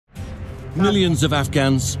Millions of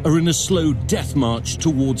Afghans are in a slow death march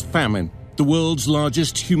towards famine. The world's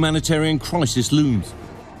largest humanitarian crisis looms.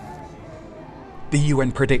 The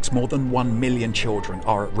UN predicts more than 1 million children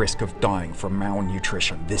are at risk of dying from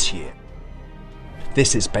malnutrition this year.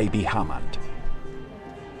 This is baby Hamand.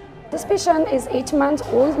 This patient is 8 months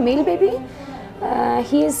old, male baby.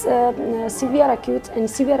 He is severe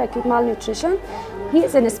acute malnutrition. He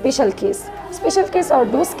is in a special case. Special case are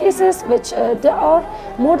those cases which they are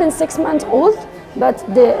more than 6 months old, but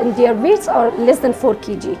their weights are less than 4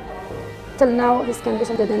 kg. Till now, his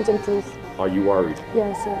condition didn't improve. Are you worried?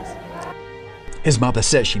 Yes, yes. His mother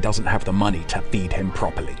says she doesn't have the money to feed him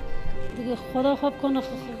properly.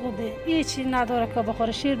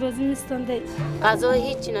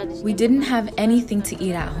 We didn't have anything to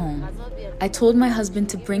eat at home. I told my husband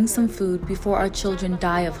to bring some food before our children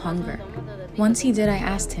die of hunger. Once he did, I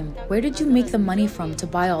asked him, "Where did you make the money from to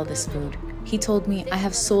buy all this food?" He told me, "I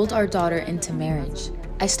have sold our daughter into marriage."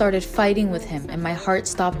 I started fighting with him and my heart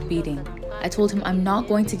stopped beating. I told him I'm not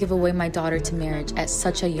going to give away my daughter to marriage at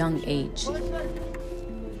such a young age.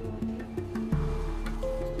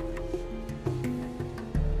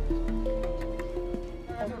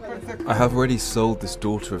 I have already sold this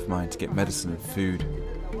daughter of mine to get medicine and food.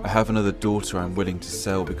 I have another daughter I'm willing to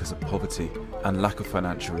sell because of poverty and lack of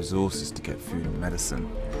financial resources to get food and medication.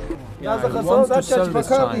 He wants to sell this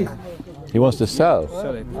child. He wants to sell.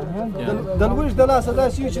 Sell it.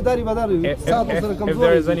 If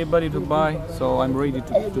there is anybody to buy, so I'm ready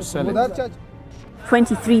to sell it.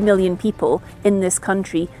 23 million people in this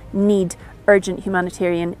country need urgent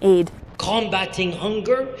humanitarian aid. Combating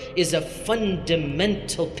hunger is a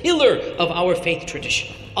fundamental pillar of our faith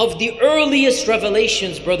tradition. Of the earliest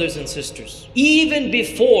revelations, brothers and sisters, even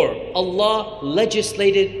before Allah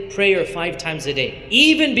legislated prayer 5 times a day,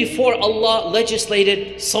 even before Allah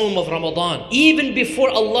legislated Sawm of Ramadan, even before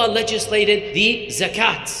Allah legislated the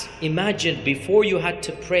zakat. Imagine, before you had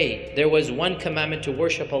to pray, there was one commandment to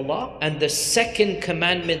worship Allah, and the second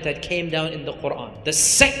commandment that came down in the Quran, the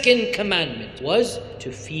second commandment was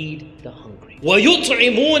to feed the hungry.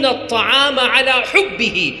 وَيُطْعِمُونَ الطَّعَامَ عَلَى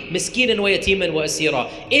حُبِّهِ مِسْكِينًا وَيَتِيمًا وَأَسِيرًا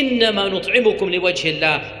إِنَّمَا نُطْعِمُكُمْ لِوَجْهِ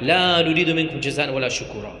اللَّهِ لَا نُرِيدُ مِنكُمْ جَزَاءً وَلَا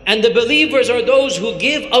شُكُورًا. And the believers are those who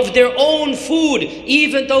give of their own food,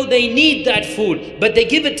 even though they need that food, but they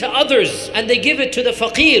give it to others, and they give it to the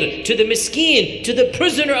faqir, to the miskeen, to the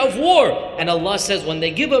prisoner of war. And Allah says when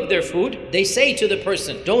they give of their food, they say to the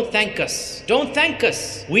person, "Don't thank us, don't thank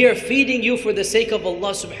us. We are feeding you for the sake of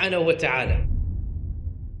Allah subhanahu wa ta'ala."